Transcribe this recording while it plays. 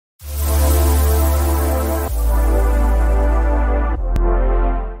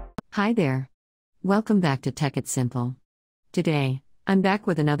Hi there. Welcome back to Tech It Simple. Today, I'm back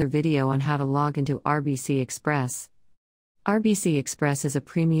with another video on how to log into RBC Express. RBC Express is a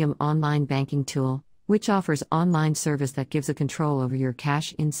premium online banking tool, which offers online service that gives a control over your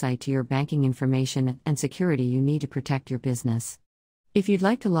cash insight to your banking information and security you need to protect your business. If you'd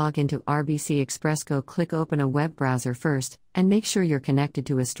like to log into RBC Express, go click open a web browser first, and make sure you're connected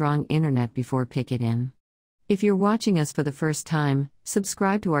to a strong internet before pick it in. If you're watching us for the first time,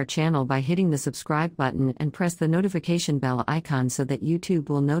 subscribe to our channel by hitting the subscribe button and press the notification bell icon so that YouTube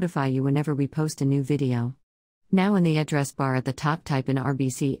will notify you whenever we post a new video. Now in the address bar at the top type in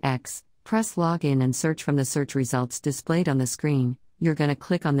RBCX, press login and search from the search results displayed on the screen. You're going to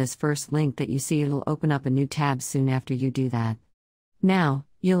click on this first link that you see. It'll open up a new tab soon after you do that. Now,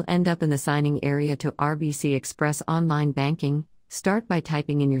 you'll end up in the signing area to RBC Express Online Banking. Start by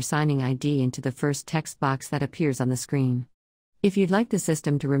typing in your signing ID into the first text box that appears on the screen. If you'd like the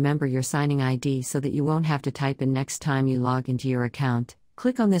system to remember your signing ID so that you won't have to type in next time you log into your account,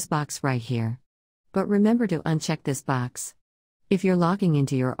 click on this box right here. But remember to uncheck this box. If you're logging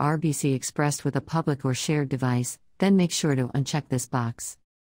into your RBC Express with a public or shared device, then make sure to uncheck this box.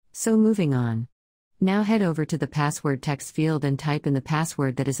 So moving on. Now head over to the password text field and type in the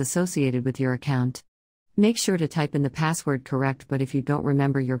password that is associated with your account. Make sure to type in the password correct, but if you don't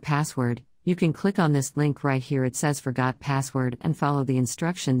remember your password, you can click on this link right here. It says Forgot Password and follow the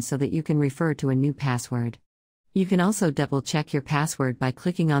instructions so that you can refer to a new password. You can also double check your password by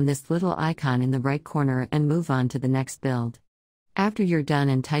clicking on this little icon in the right corner and move on to the next build. After you're done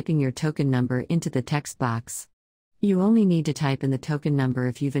and typing your token number into the text box, you only need to type in the token number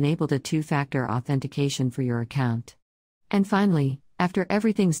if you've enabled a two-factor authentication for your account. And finally, after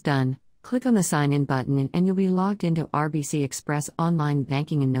everything's done, click on the Sign In button and you'll be logged into RBC Express Online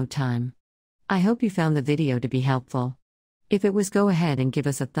Banking in no time. I hope you found the video to be helpful. If it was, go ahead and give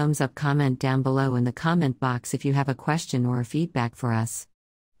us a thumbs up. Comment down below in the comment box if you have a question or a feedback for us.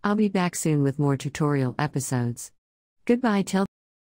 I'll be back soon with more tutorial episodes. Goodbye till